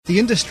The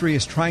industry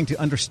is trying to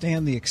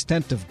understand the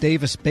extent of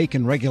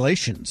Davis-Bacon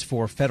regulations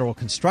for federal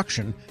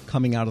construction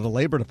coming out of the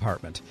Labor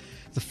Department.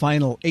 The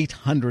final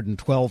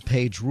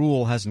 812-page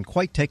rule hasn't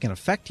quite taken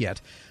effect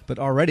yet, but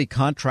already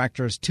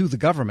contractors to the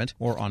government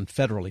or on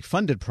federally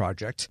funded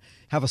projects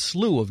have a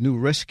slew of new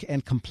risk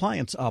and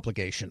compliance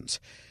obligations.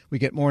 We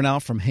get more now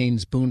from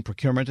Haynes Boone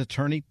procurement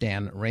attorney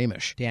Dan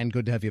Ramish. Dan,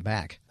 good to have you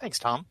back. Thanks,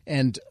 Tom.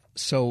 And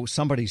so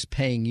somebody's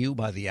paying you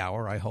by the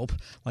hour, I hope,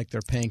 like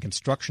they're paying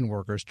construction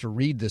workers to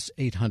read this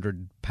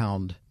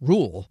 800-pound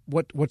rule.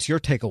 What's your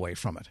takeaway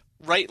from it?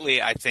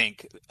 Rightly, I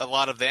think a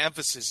lot of the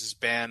emphasis has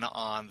been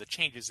on the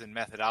changes in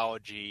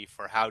methodology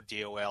for how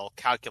DOL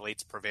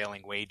calculates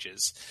prevailing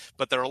wages.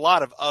 But there are a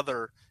lot of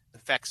other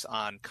effects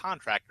on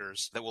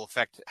contractors that will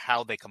affect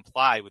how they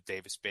comply with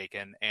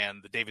Davis-Bacon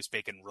and the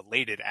Davis-Bacon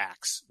related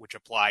acts, which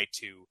apply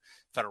to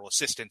federal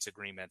assistance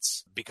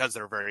agreements because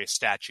there are various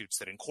statutes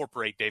that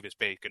incorporate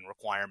Davis-Bacon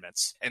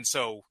requirements. And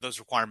so those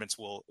requirements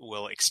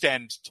will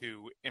extend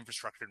to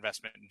Infrastructure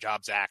Investment and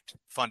Jobs Act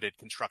funded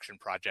construction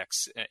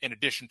projects in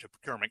addition to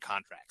procurement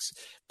contracts.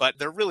 But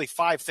there are really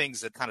 5 things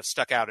that kind of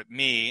stuck out at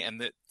me,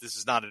 and that this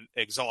is not an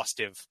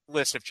exhaustive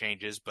list of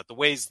changes, but the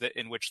ways that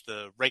in which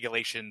the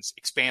regulations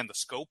expand the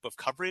scope of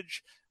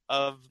coverage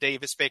of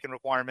Davis-Bacon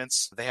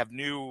requirements. They have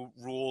new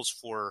rules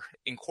for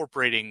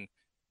incorporating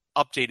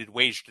updated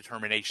wage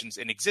determinations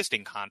in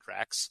existing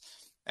contracts.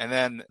 And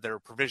then there are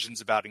provisions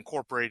about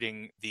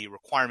incorporating the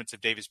requirements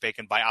of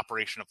Davis-Bacon by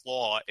operation of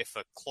law if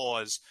a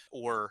clause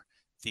or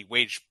the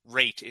wage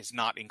rate is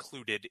not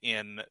included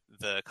in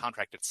the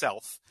contract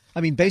itself.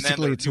 I mean,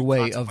 basically, it's a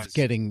way of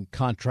getting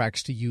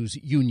contracts to use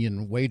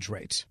union wage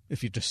rates.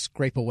 If you just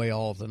scrape away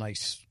all of the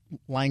nice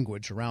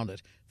language around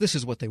it, this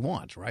is what they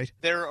want, right?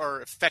 There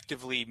are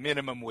effectively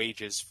minimum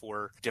wages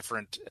for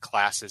different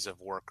classes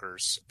of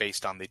workers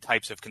based on the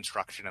types of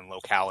construction and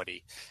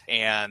locality.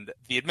 And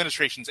the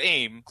administration's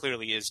aim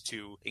clearly is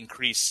to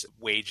increase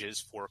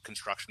wages for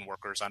construction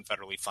workers on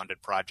federally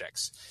funded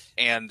projects.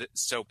 And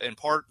so in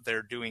part,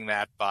 they're doing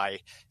that by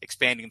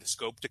expanding the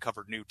scope to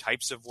cover new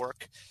types of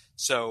work.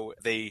 So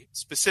they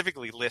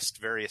specifically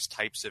list various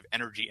types of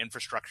energy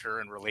infrastructure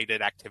and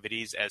related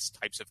activities as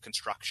types of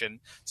construction.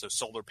 So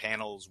solar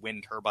panels,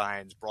 wind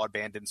turbines,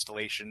 broadband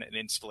installation, and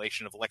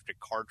installation of electric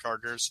car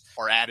chargers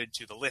are added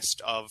to the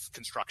list of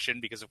construction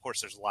because, of course,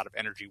 there's a lot of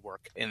energy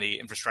work in the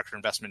Infrastructure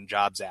Investment and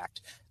Jobs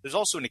Act. There's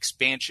also an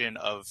expansion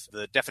of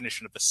the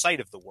definition of the site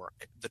of the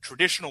work. The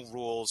traditional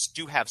rules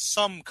do have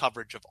some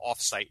coverage of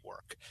off-site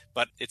work,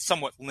 but it's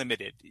somewhat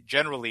limited.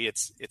 Generally,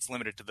 it's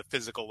limited to the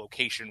physical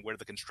location where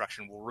the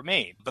construction will remain.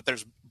 But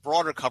there's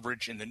broader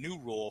coverage in the new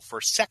rule for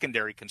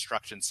secondary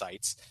construction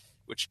sites,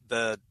 which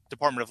the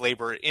Department of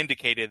Labor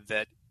indicated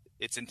that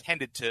it's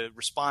intended to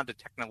respond to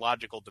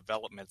technological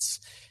developments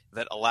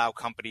that allow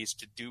companies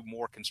to do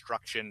more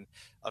construction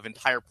of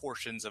entire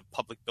portions of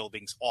public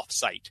buildings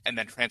off-site and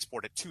then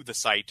transport it to the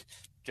site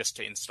just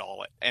to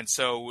install it. And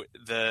so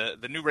the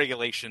new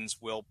regulations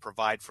will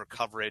provide for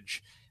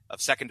coverage of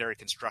secondary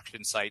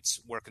construction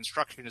sites where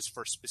construction is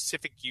for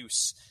specific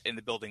use in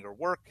the building or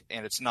work,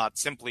 and it's not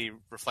simply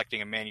reflecting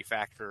a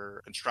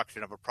manufacturer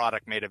construction of a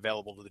product made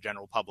available to the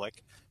general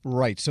public.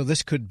 Right. So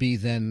this could be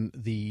then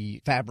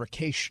the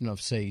fabrication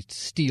of, say,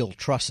 steel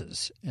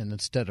trusses, and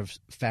instead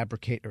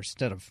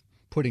of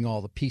putting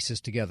all the pieces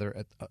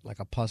together like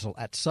a puzzle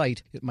at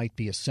site, it might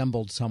be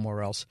assembled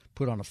somewhere else,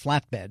 put on a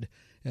flatbed,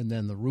 and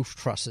then the roof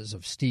trusses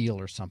of steel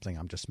or something,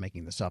 I'm just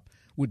making this up,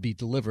 would be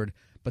delivered,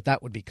 but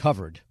that would be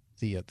covered.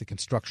 The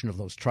construction of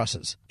those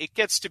trusses. It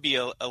gets to be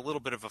a little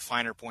bit of a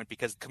finer point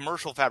because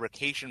commercial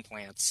fabrication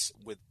plants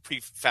with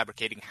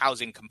prefabricating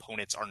housing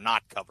components are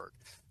not covered.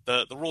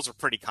 The rules are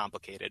pretty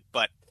complicated,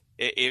 but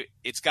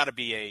it's got to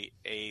be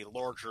a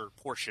larger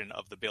portion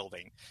of the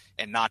building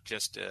and not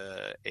just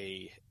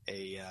a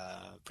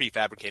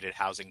prefabricated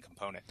housing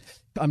component.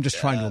 I'm just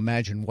trying to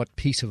imagine what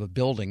piece of a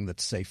building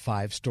that's, say,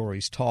 5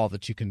 stories tall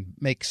that you can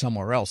make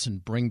somewhere else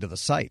and bring to the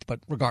site. But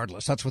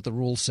regardless, that's what the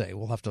rules say.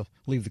 We'll have to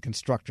leave the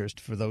constructors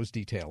for those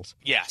details.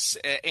 Yes,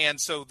 and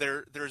so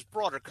there's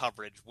broader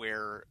coverage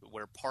where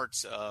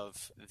parts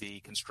of the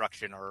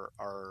construction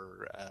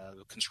are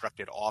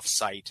constructed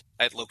off-site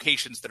at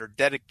locations that are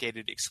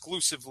dedicated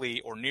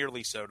exclusively or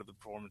nearly so to the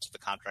performance of the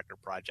contractor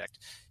project.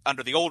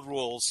 Under the old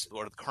rules,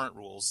 or the current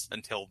rules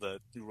until the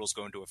new rules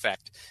go into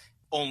effect,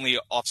 only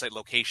off-site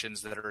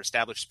locations that are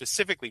established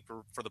specifically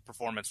for the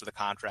performance of the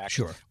contract,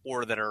 sure,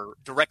 or that are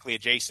directly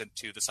adjacent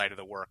to the site of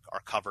the work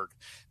are covered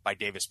by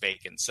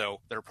Davis-Bacon.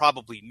 So there are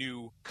probably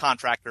new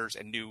contractors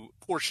and new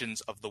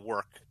portions of the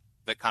work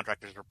that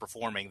contractors are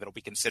performing that will be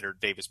considered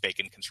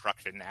Davis-Bacon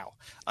construction now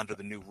under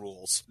the new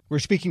rules. We're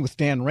speaking with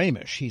Dan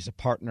Ramish. He's a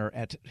partner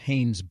at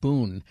Haynes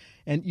Boone.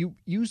 And you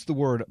used the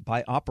word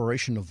by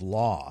operation of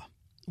law.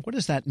 What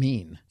does that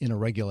mean in a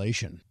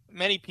regulation?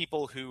 Many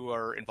people who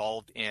are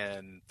involved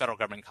in federal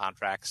government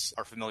contracts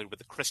are familiar with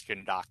the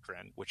Christian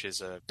doctrine, which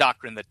is a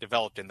doctrine that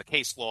developed in the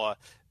case law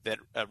that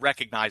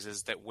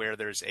recognizes that where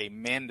there's a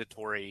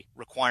mandatory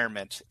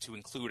requirement to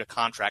include a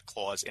contract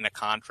clause in a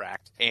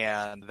contract,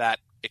 and that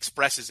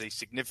expresses a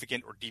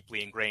significant or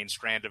deeply ingrained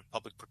strand of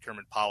public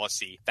procurement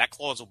policy, that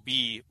clause will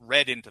be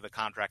read into the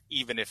contract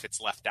even if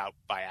it's left out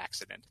by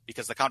accident,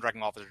 because the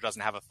contracting officer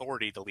doesn't have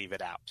authority to leave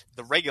it out.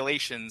 The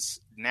regulations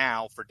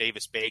now for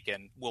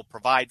Davis-Bacon will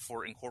provide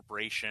for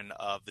incorporation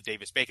of the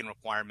Davis-Bacon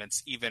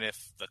requirements even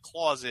if the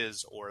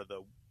clauses or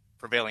the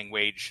prevailing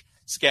wage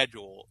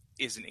schedule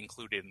isn't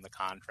included in the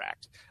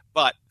contract.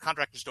 But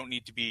contractors don't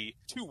need to be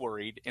too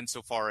worried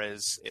insofar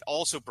as it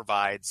also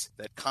provides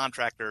that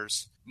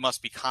contractors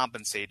must be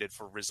compensated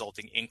for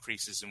resulting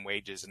increases in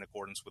wages in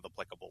accordance with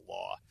applicable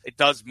law. It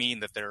does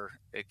mean that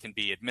it can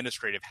be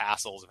administrative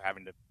hassles of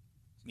having to,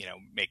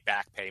 make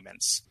back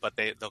payments, but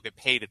they'll get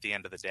paid at the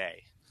end of the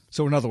day.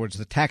 So in other words,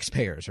 the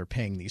taxpayers are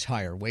paying these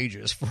higher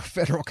wages for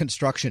federal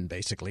construction,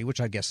 basically, which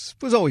I guess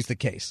was always the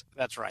case.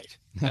 That's right.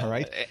 All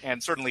right.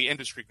 And certainly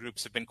industry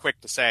groups have been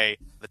quick to say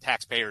the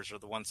taxpayers are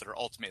the ones that are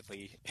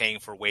ultimately paying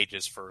for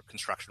wages for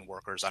construction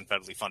workers on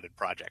federally funded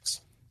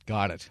projects.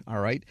 Got it. All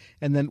right.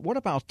 And then what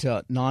about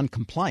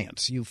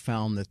noncompliance? You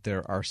found that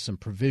there are some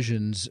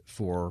provisions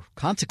for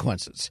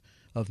consequences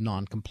of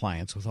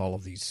noncompliance with all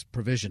of these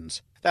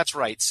provisions. That's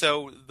right.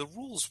 So the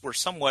rules were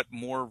somewhat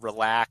more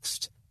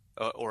relaxed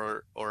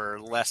or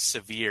less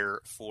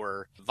severe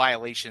for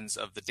violations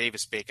of the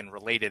Davis-Bacon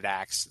related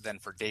acts than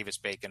for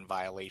Davis-Bacon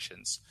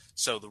violations.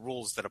 So the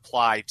rules that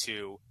apply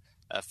to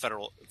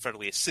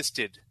federally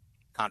assisted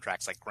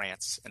contracts like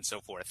grants and so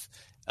forth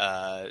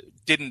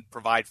didn't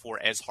provide for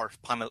as harsh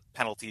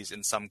penalties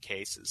in some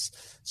cases.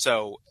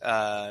 So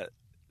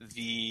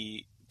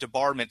the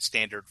debarment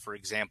standard, for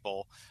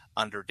example,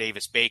 under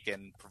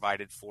Davis-Bacon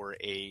provided for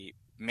a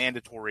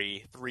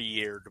mandatory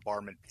 3-year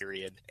debarment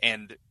period,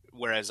 and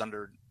whereas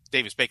under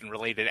Davis-Bacon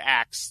related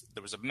acts,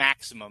 there was a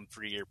maximum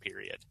 3-year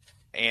period.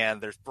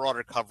 And there's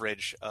broader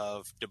coverage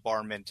of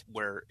debarment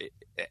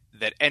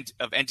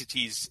of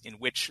entities in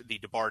which the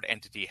debarred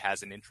entity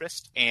has an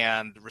interest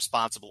and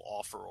responsible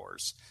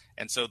offerors.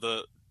 And so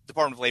the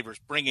Department of Labor is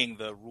bringing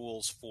the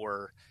rules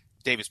for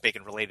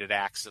Davis-Bacon related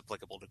acts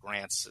applicable to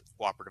grants,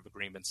 cooperative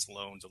agreements,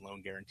 loans, and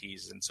loan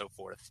guarantees, and so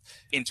forth,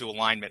 into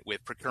alignment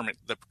with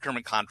the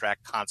procurement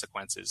contract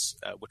consequences,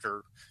 which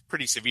are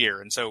pretty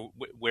severe. And so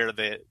where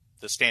the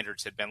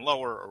standards had been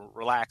lower or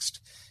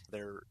relaxed,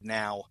 they're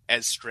now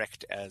as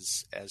strict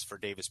as for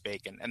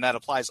Davis-Bacon. And that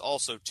applies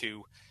also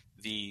to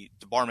the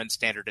debarment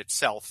standard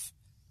itself.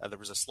 There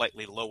was a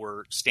slightly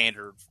lower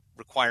standard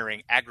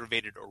requiring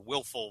aggravated or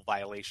willful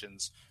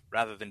violations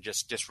rather than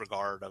just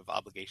disregard of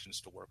obligations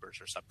to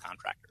workers or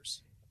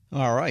subcontractors.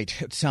 All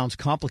right. It sounds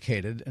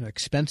complicated and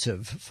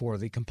expensive for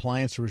the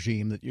compliance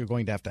regime that you're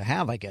going to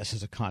have, I guess,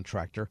 as a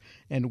contractor.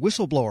 And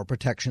whistleblower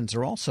protections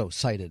are also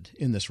cited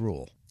in this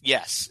rule.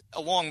 Yes.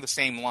 Along the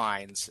same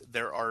lines,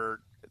 there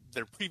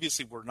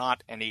previously were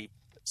not any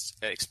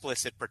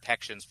explicit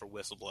protections for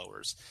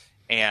whistleblowers.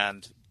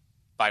 And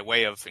by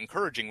way of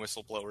encouraging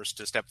whistleblowers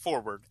to step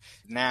forward,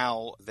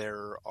 now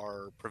there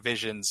are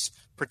provisions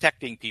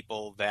protecting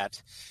people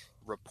that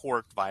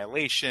report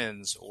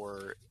violations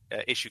or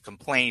issue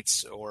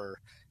complaints or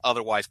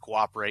otherwise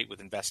cooperate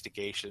with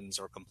investigations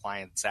or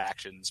compliance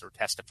actions or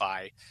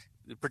testify,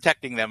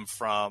 protecting them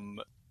from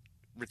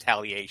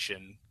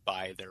retaliation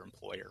by their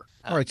employer.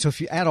 All right. So if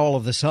you add all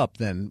of this up,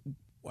 then,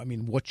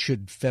 what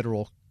should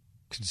federal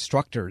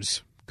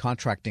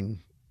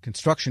construction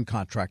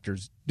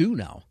contractors do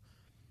now?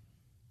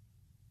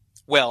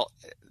 Well,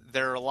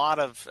 there are a lot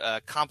of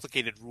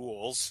complicated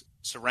rules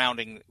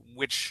surrounding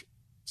which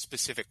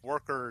specific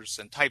workers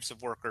and types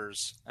of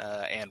workers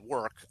and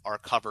work are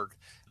covered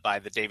by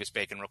the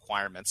Davis-Bacon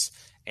requirements,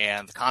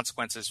 and the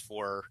consequences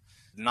for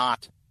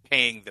not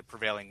paying the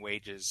prevailing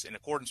wages in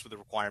accordance with the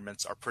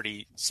requirements are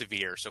pretty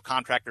severe. So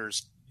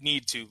contractors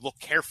need to look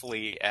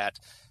carefully at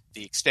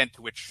the extent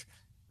to which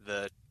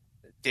the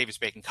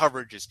Davis-Bacon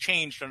coverage is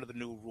changed under the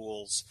new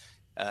rules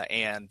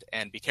and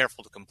be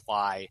careful to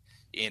comply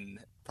in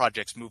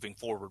projects moving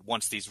forward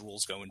once these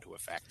rules go into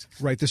effect.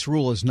 Right. This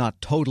rule is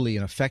not totally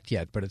in effect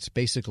yet, but it's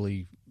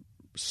basically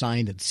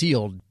signed and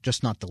sealed,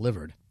 just not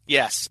delivered.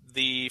 Yes.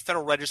 The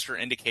Federal Register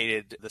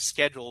indicated the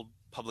scheduled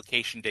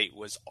publication date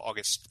was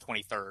August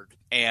 23rd,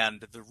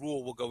 and the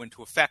rule will go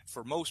into effect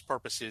for most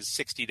purposes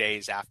 60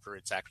 days after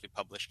it's actually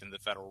published in the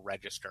Federal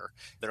Register.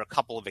 There are a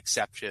couple of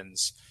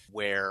exceptions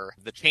where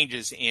the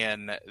changes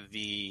in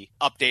the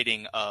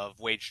updating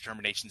of wage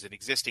determinations in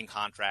existing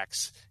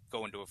contracts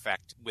go into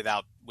effect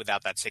without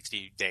that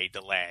 60-day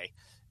delay.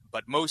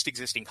 But most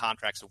existing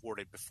contracts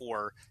awarded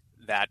before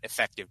that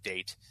effective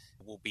date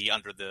will be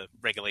under the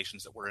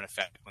regulations that were in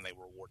effect when they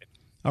were awarded.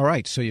 All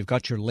right, so you've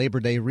got your Labor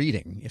Day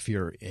reading if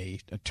you're an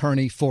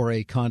attorney for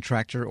a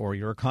contractor or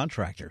you're a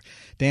contractor.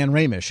 Dan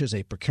Ramish is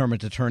a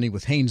procurement attorney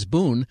with Haynes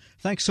Boone.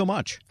 Thanks so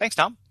much. Thanks,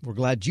 Tom. We're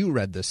glad you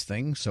read this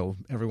thing, so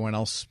everyone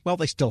else, well,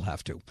 they still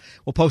have to.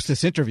 We'll post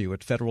this interview at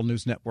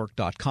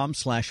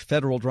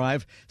federalnewsnetwork.com/Federal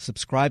Drive.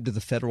 Subscribe to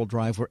the Federal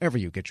Drive wherever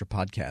you get your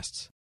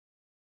podcasts.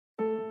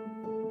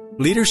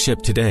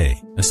 Leadership today,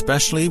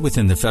 especially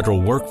within the federal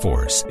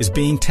workforce, is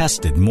being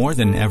tested more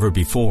than ever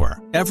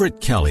before.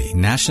 Everett Kelly,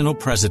 National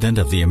President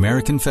of the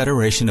American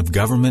Federation of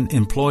Government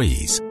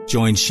Employees,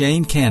 joined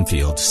Shane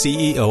Canfield,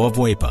 CEO of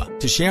WEPA,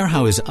 to share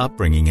how his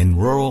upbringing in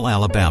rural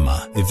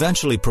Alabama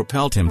eventually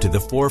propelled him to the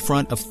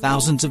forefront of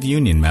thousands of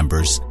union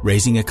members,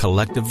 raising a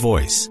collective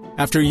voice.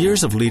 After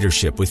years of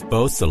leadership with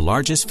both the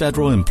largest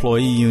federal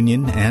employee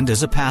union and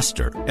as a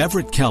pastor,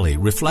 Everett Kelly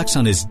reflects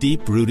on his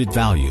deep-rooted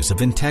values of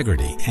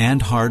integrity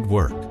and hard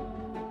work.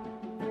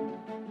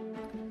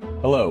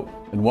 Hello,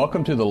 and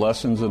welcome to the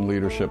Lessons in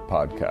Leadership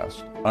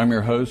podcast. I'm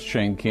your host,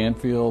 Shane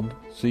Canfield,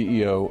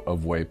 CEO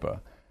of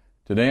WEPA.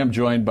 Today I'm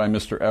joined by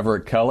Mr.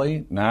 Everett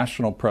Kelly,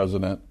 National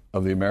President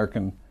of the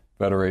American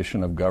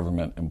Federation of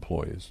Government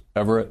Employees.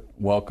 Everett,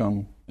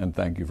 welcome, and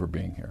thank you for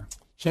being here.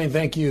 Shane,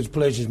 thank you. It's a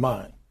pleasure's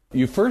mine.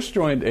 You first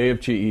joined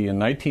AFGE in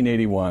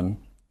 1981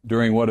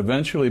 during what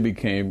eventually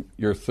became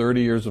your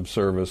 30 years of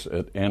service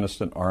at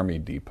Anniston Army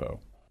Depot.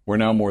 We're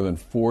now more than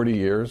 40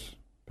 years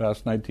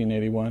past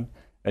 1981,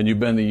 and you've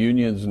been the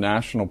union's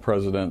national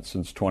president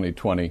since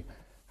 2020.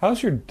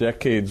 How's your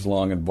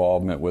decades-long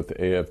involvement with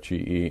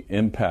AFGE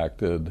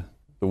impacted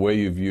the way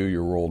you view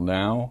your role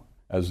now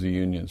as the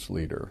union's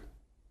leader?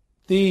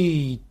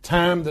 The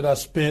time that I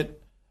spent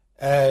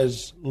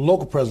as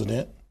local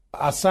president,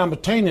 I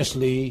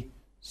simultaneously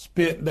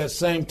spent that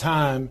same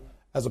time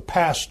as a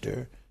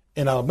pastor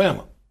in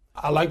Alabama.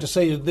 I like to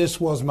say that this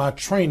was my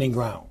training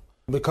ground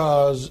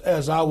because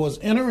as I was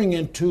entering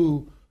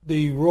into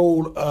the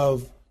role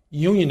of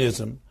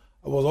unionism,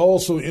 I was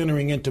also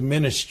entering into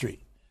ministry.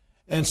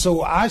 And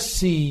so I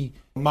see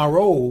my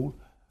role,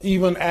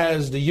 even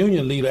as the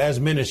union leader, as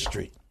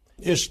ministry.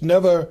 It's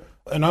never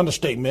an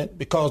understatement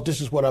because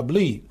this is what I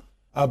believe.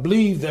 I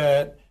believe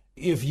that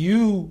if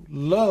you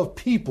love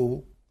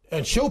people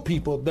and show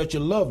people that you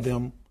love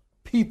them,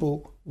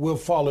 people will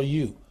follow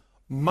you.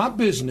 My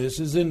business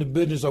is in the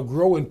business of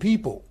growing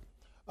people,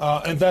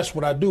 and that's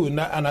what I do. And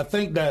I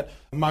think that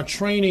my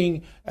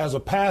training as a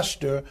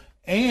pastor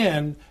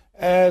and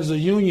as a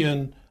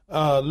union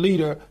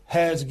leader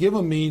has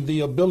given me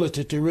the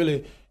ability to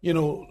really,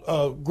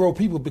 grow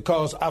people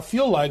because I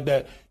feel like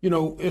that,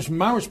 it's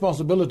my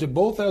responsibility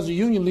both as a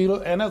union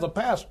leader and as a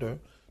pastor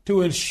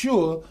to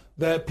ensure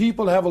that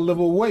people have a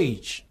livable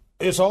wage.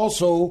 It's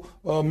also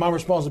my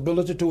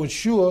responsibility to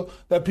ensure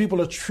that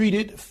people are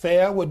treated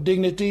fair with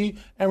dignity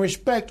and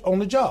respect on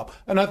the job.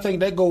 And I think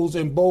that goes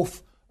in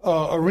both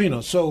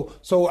arenas.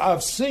 So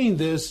I've seen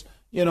this,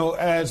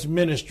 as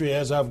ministry,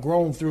 as I've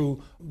grown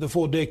through the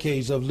 4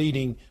 decades of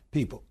leading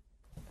people.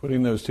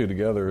 Putting those two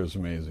together is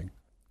amazing.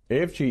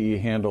 AFGE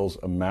handles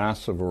a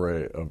massive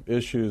array of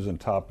issues and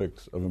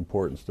topics of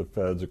importance to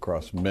feds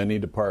across many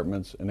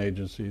departments and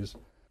agencies.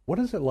 What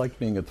is it like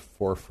being at the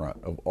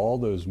forefront of all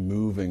those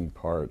moving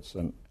parts,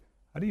 and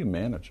how do you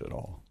manage it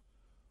all?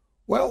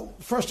 Well,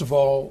 first of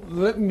all,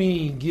 let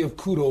me give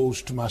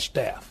kudos to my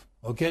staff,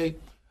 okay?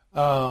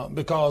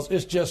 Because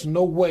it's just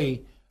no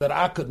way that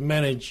I could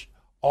manage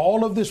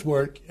all of this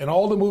work and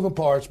all the moving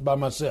parts by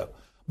myself.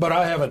 But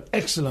I have an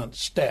excellent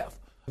staff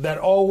that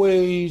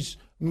always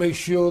makes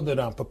sure that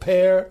I'm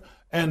prepared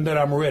and that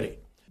I'm ready.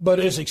 But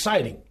it's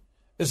exciting.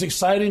 It's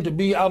exciting to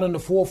be out in the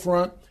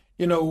forefront,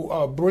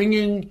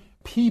 bringing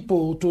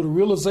people to the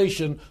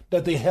realization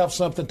that they have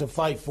something to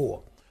fight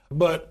for.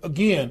 But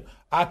again,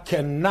 I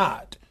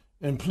cannot,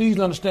 and please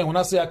understand, when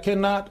I say I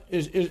cannot,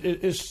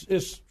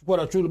 it's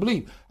what I truly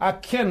believe. I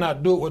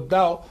cannot do it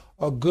without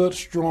a good,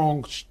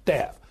 strong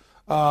staff.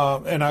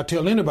 And I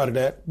tell anybody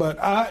that,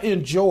 but I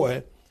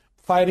enjoy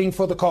fighting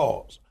for the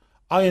cause.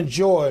 I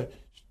enjoy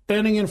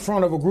standing in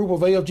front of a group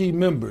of AFG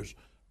members,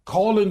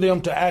 calling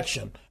them to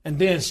action, and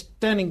then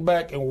standing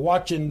back and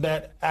watching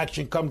that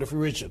action come to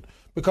fruition.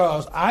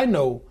 Because I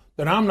know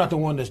that I'm not the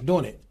one that's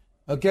doing it,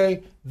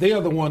 okay? They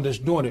are the one that's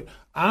doing it.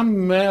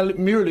 I'm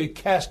merely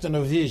casting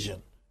a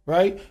vision,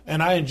 right?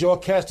 And I enjoy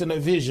casting that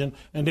vision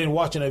and then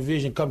watching that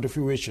vision come to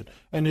fruition.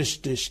 And it's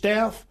the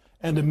staff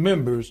and the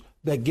members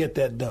that get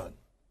that done.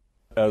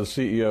 As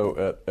CEO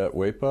at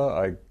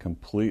WEPA, I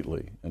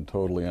completely and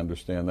totally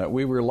understand that.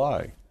 We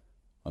rely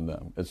on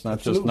them. It's not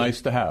Absolutely. Just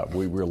nice to have.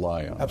 We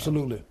rely on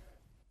Absolutely. Them.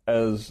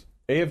 As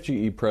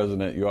AFGE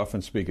president, you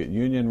often speak at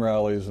union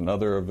rallies and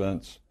other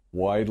events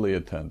widely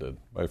attended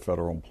by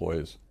federal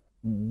employees.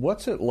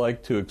 What's it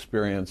like to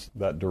experience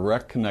that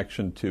direct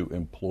connection to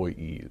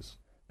employees?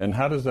 And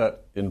how does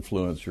that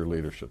influence your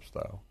leadership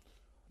style?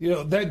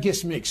 That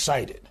gets me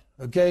excited,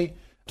 okay?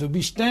 To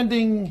be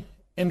standing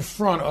in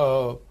front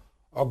of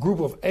a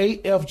group of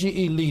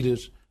AFGE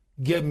leaders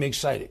get me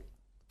excited.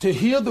 To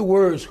hear the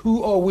words,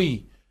 who are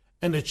we?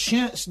 And the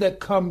chants that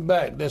come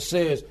back that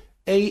says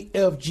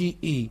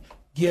AFGE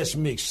gets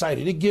me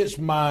excited. It gets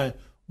my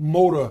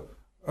motor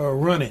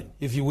running,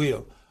 if you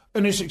will.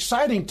 And it's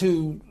exciting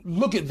to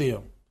look at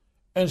them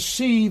and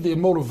see the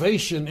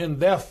motivation in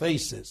their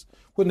faces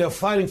when they're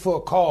fighting for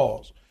a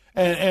cause.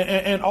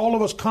 And all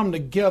of us come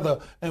together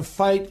and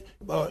fight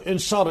in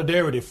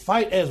solidarity,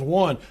 fight as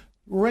one,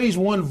 raise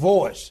one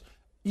voice.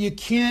 You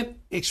can't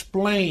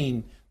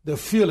explain the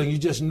feeling. You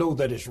just know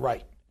that it's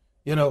right.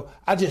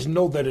 I just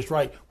know that it's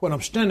right when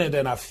I'm standing there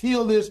and I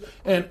feel this,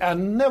 and I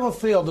never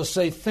fail to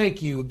say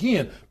thank you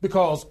again,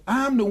 because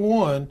I'm the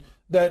one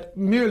that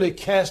merely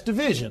cast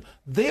division.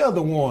 They are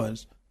the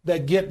ones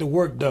that get the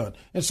work done.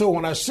 And so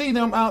when I see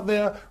them out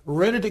there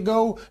ready to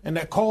go and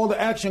that call to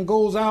action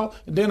goes out,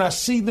 and then I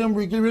see them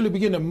really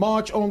begin to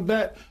march on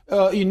that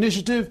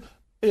initiative,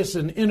 it's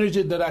an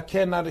energy that I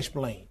cannot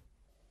explain.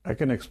 I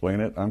can explain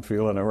it. I'm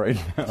feeling it right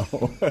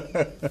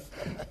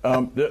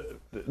now.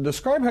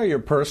 Describe how your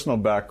personal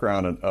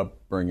background and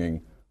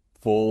upbringing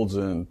folds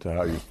into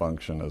how you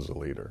function as a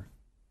leader.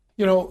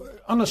 You know,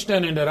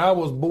 understanding that I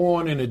was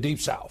born in the Deep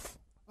South.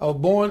 I was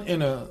born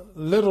in a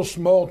little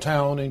small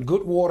town in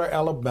Goodwater,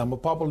 Alabama,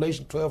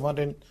 population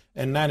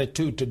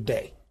 1,292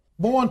 today.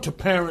 Born to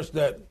parents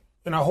that,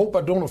 and I hope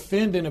I don't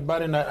offend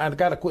anybody, and I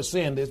got to quit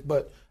saying this,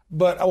 but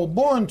I was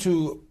born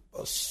to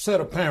a set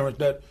of parents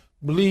that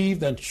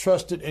believed and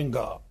trusted in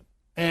God.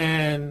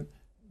 And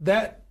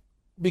that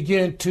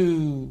began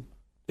to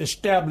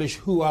establish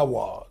who I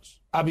was.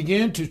 I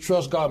began to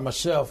trust God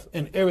myself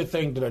in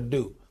everything that I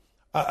do.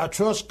 I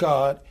trust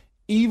God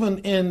even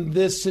in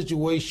this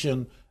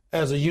situation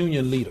as a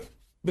union leader,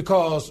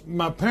 because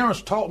my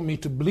parents taught me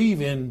to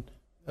believe in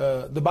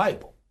the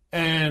Bible.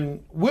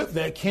 And with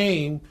that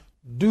came,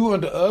 do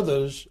unto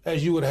others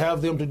as you would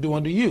have them to do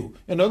unto you.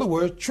 In other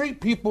words, treat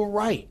people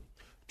right.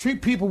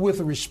 Treat people with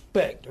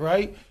respect,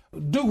 right?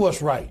 Do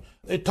what's right.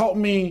 It taught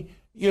me,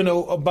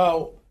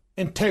 about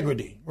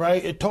integrity,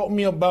 right? It taught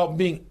me about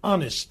being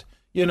honest,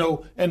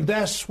 and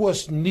that's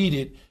what's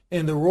needed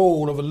in the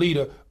role of a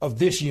leader of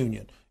this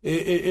union.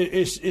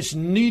 It's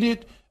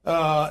needed.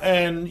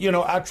 And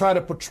I try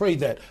to portray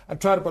that. I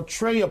try to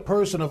portray a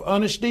person of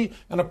honesty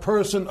and a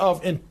person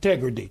of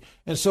integrity.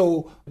 And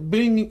so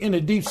being in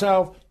the Deep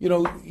South,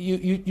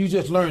 you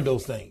just learn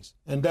those things.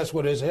 And that's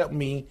what has helped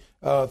me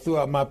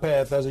throughout my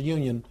path as a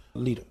union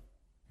leader.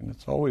 And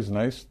it's always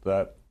nice,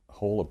 that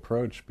whole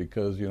approach,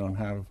 because you don't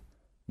have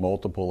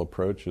multiple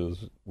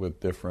approaches with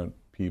different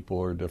people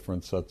or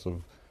different sets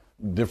of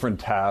different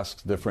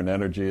tasks, different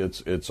energy.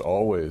 It's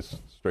always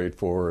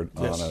straightforward,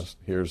 yes. Honest.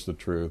 Here's the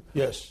truth.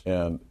 Yes.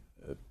 And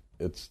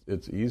it's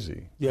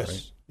easy. Yes.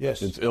 Right?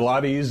 Yes. It's a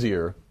lot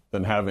easier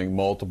than having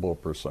multiple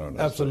personas.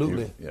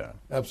 Absolutely. Yeah.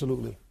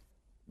 Absolutely.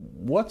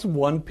 What's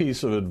one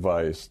piece of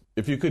advice,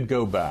 if you could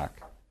go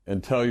back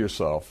and tell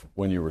yourself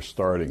when you were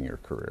starting your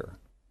career?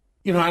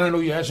 I don't know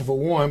you're asking for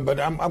one, but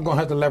I'm going to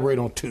have to elaborate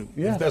on two,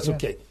 if that's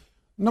okay.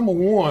 Number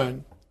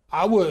one,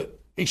 I would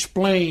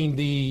explain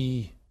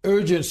the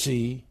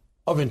urgency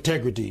of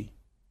integrity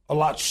a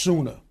lot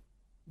sooner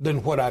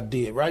than what I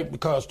did, right?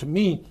 Because to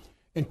me,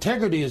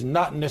 integrity is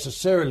not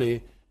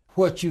necessarily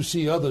what you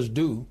see others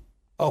do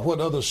or what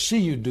others see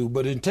you do,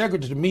 but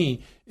integrity to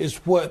me is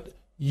what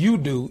you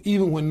do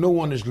even when no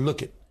one is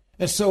looking.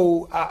 And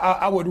so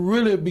I would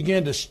really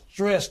begin to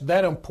stress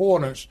that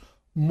importance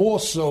more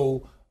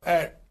so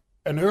at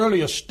an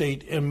earlier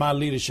state in my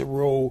leadership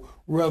role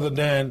rather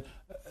than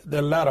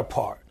the latter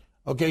part.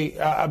 Okay,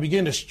 I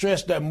begin to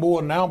stress that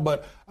more now,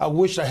 but I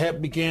wish I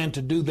had began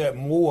to do that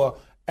more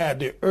at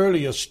the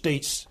earlier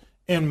states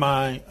in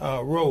my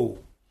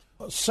role.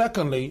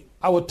 Secondly,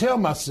 I would tell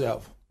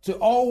myself to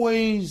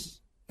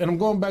always, and I'm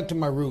going back to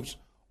my roots,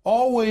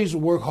 always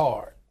work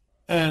hard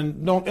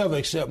and don't ever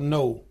accept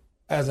no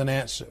as an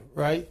answer,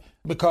 right?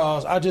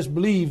 Because I just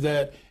believe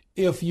that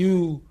if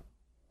you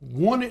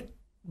want it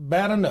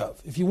bad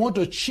enough, if you want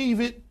to achieve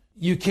it,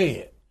 you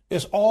can.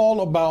 It's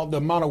all about the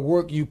amount of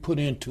work you put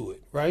into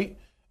it, right?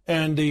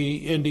 And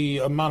the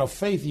amount of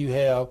faith you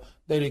have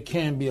that it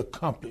can be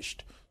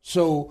accomplished.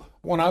 So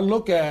when I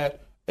look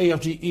at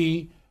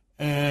AFGE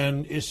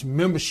and its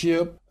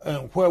membership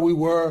and where we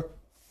were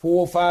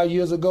 4 or 5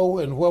 years ago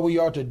and where we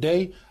are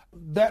today,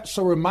 that's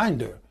a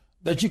reminder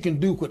that you can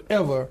do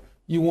whatever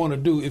you want to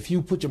do if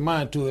you put your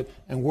mind to it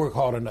and work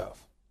hard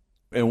enough.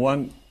 And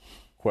one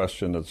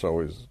question that's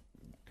always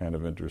kind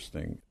of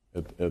interesting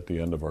at the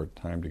end of our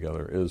time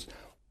together is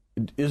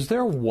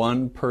there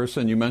one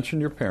person, you mentioned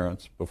your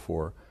parents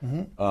before,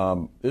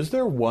 mm-hmm. Is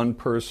there one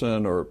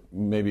person or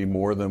maybe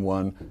more than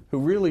one who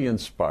really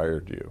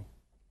inspired you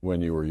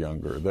when you were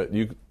younger that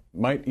you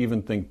might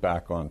even think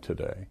back on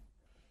today?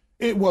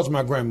 It was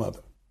my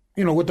grandmother,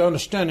 with the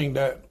understanding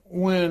that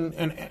when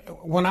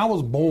I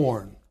was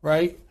born,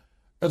 right,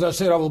 as I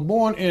said, I was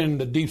born in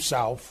the Deep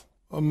South.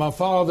 My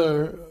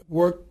father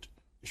worked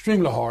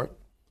extremely hard.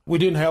 We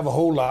didn't have a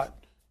whole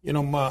lot.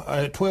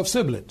 I had 12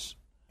 siblings.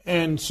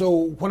 And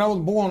so when I was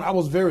born, I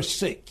was very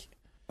sick.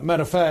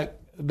 Matter of fact,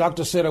 the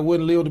doctor said I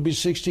wouldn't live to be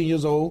 16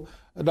 years old.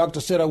 The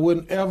doctor said I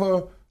wouldn't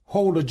ever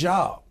hold a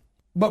job.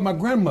 But my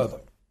grandmother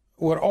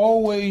would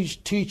always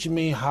teach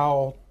me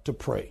how to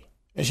pray.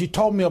 And she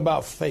taught me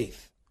about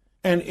faith.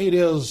 And it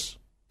is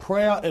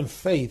prayer and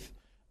faith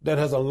that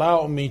has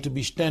allowed me to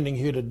be standing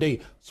here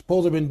today.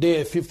 Suppose I've been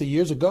dead 50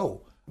 years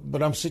ago,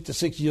 but I'm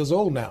 66 years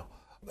old now.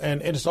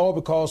 And it's all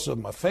because of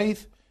my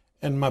faith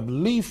and my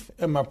belief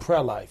and my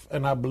prayer life.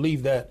 And I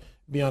believe that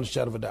beyond a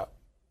shadow of a doubt.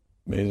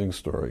 Amazing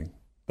story.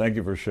 Thank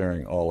you for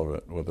sharing all of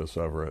it with us,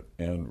 Everett,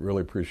 and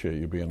really appreciate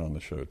you being on the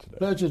show today.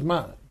 Pleasure's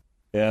mine.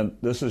 And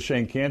this is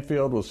Shane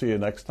Canfield. We'll see you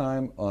next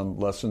time on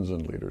Lessons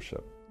in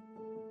Leadership.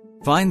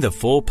 Find the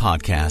full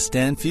podcast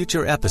and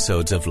future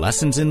episodes of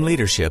Lessons in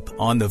Leadership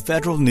on the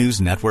Federal News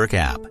Network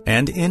app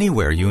and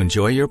anywhere you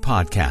enjoy your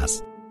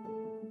podcasts.